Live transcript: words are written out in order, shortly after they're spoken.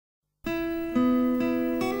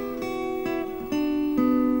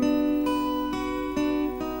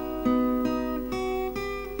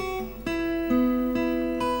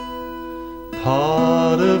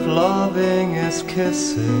Part of loving is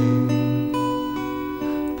kissing,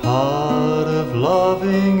 part of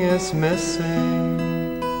loving is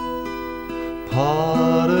missing,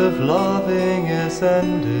 part of loving is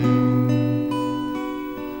ending,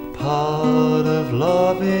 part of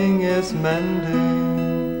loving is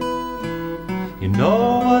mending. You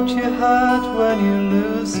know what you had when you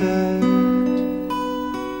lose it.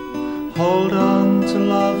 Hold on to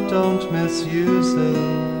love, don't misuse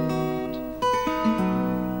it.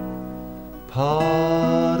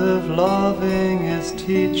 Part of loving is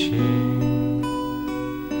teaching,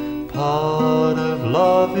 part of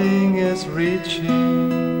loving is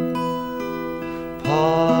reaching,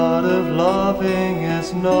 part of loving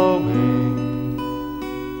is knowing,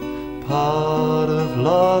 part of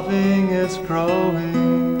loving is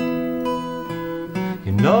growing.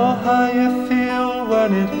 You know how you feel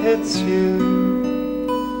when it hits you,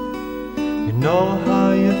 you know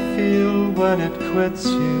how you feel when it quits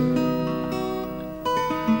you.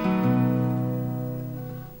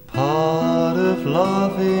 Part of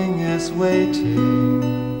loving is waiting,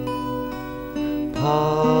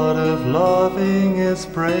 part of loving is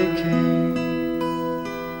breaking,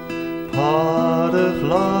 part of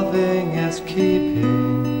loving is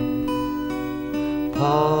keeping,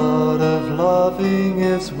 part of loving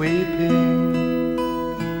is weeping.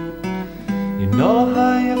 You know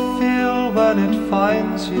how you feel when it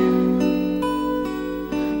finds you,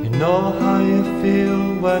 you know how you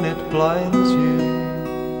feel when it blinds you.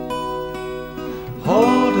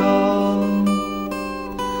 Hold on,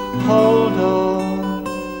 hold on,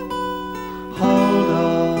 hold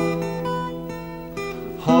on,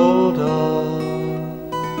 hold on.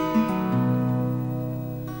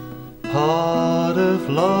 Part of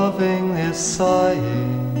loving is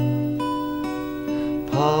sighing,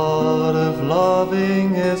 part of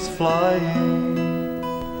loving is flying,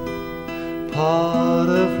 part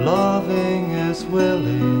of loving is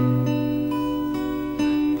willing,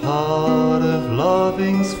 part of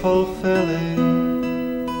loving's fulfilling.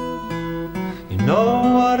 You know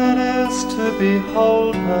what it is to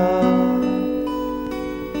behold her,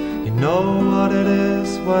 you know what it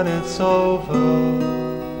is when it's over.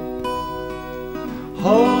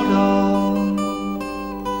 Hold on,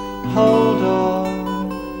 hold on,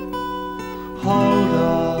 hold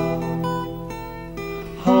on,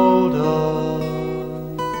 hold on.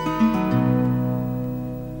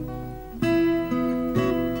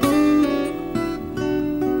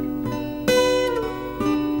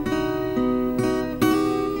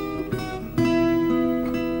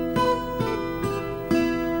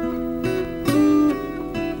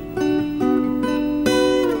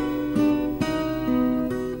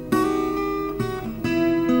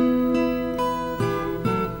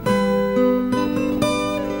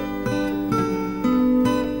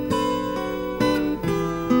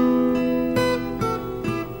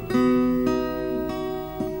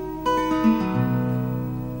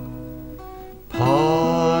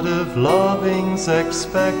 Loving's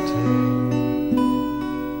expecting,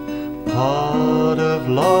 part of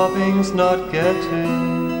loving's not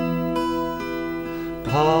getting,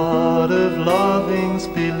 part of loving's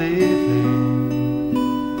believing,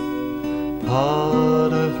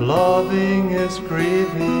 part of loving is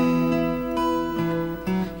grieving.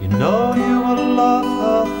 You know you will love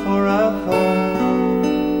her forever,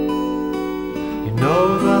 you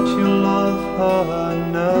know that you love her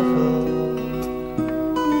never.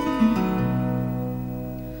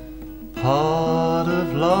 Part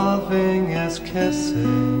of loving is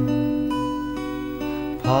kissing,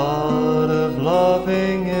 part of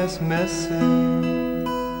loving is missing,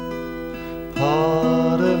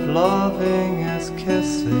 part of loving is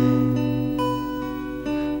kissing,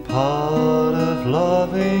 part of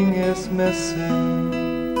loving is missing,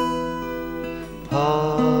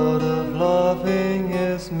 part of loving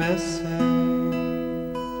is missing.